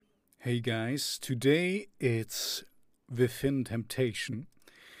Hey guys, today it's Within Temptation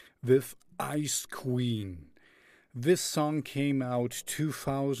with Ice Queen. This song came out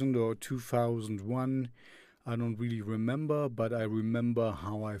 2000 or 2001. I don't really remember, but I remember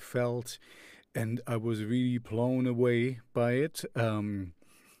how I felt and I was really blown away by it.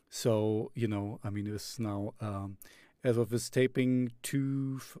 It's now, as of this taping,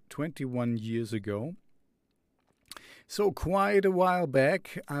 21 years ago. So quite a while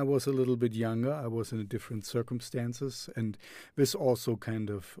back, I was a little bit younger. I was in different circumstances, and this also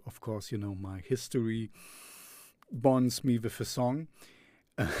of course, my history bonds me with a song.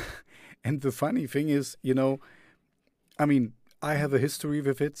 And the funny thing is, I mean, I have a history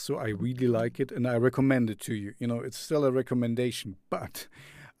with it, so I really like it, and I recommend it to you. It's still a recommendation, but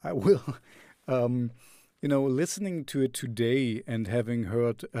I will. Listening to it today and having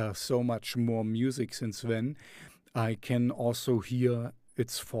heard so much more music since then, I can also hear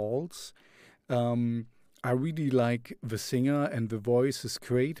its faults. I really like the singer and the voice is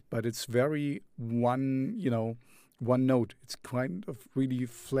great, but it's very one note. It's kind of really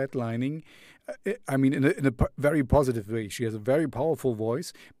flatlining. I mean, in a very positive way. She has a very powerful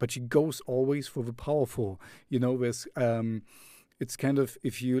voice, but she goes always for the powerful. There's it's kind of,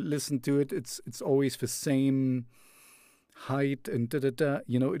 if you listen to it, it's always the same height and da da da.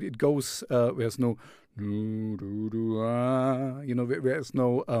 It goes. There's no do do do ah. There's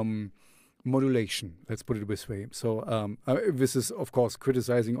no modulation. Let's put it this way. So this is of course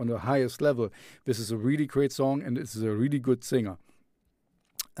criticizing on the highest level. This is a really great song, and this is a really good singer.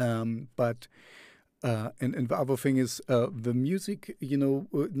 But and the other thing is the music.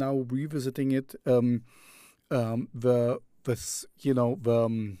 Now revisiting it. The this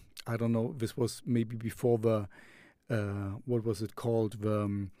the I don't know. This was maybe before the what was it called,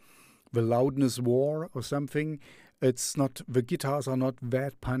 the loudness war or something. It's not, the guitars are not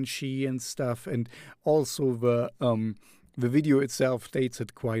that punchy and stuff, and also the video itself dates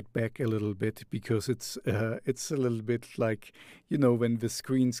it quite back a little bit, because it's a little bit like, when the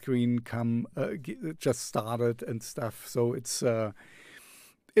screen just started and stuff. So it's a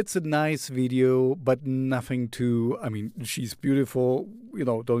nice video, but nothing too. I mean, she's beautiful,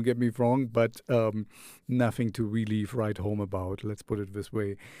 don't get me wrong, but nothing to really write home about. Let's put it this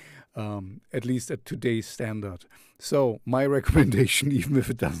way, at least at today's standard. So, my recommendation, even if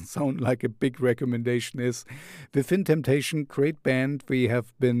it doesn't sound like a big recommendation, is Within Temptation, great band. We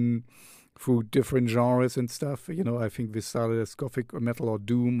have been through different genres and stuff. I think we started as gothic or metal or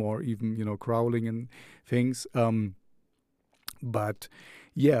doom, or even, growling and things. But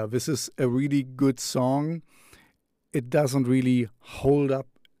yeah, this is a really good song. It doesn't really hold up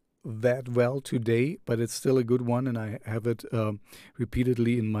that well today, but it's still a good one, and I have it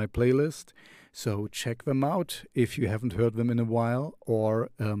repeatedly in my playlist. So check them out if you haven't heard them in a while,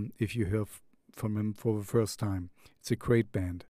 or if you hear from them for the first time. It's a great band.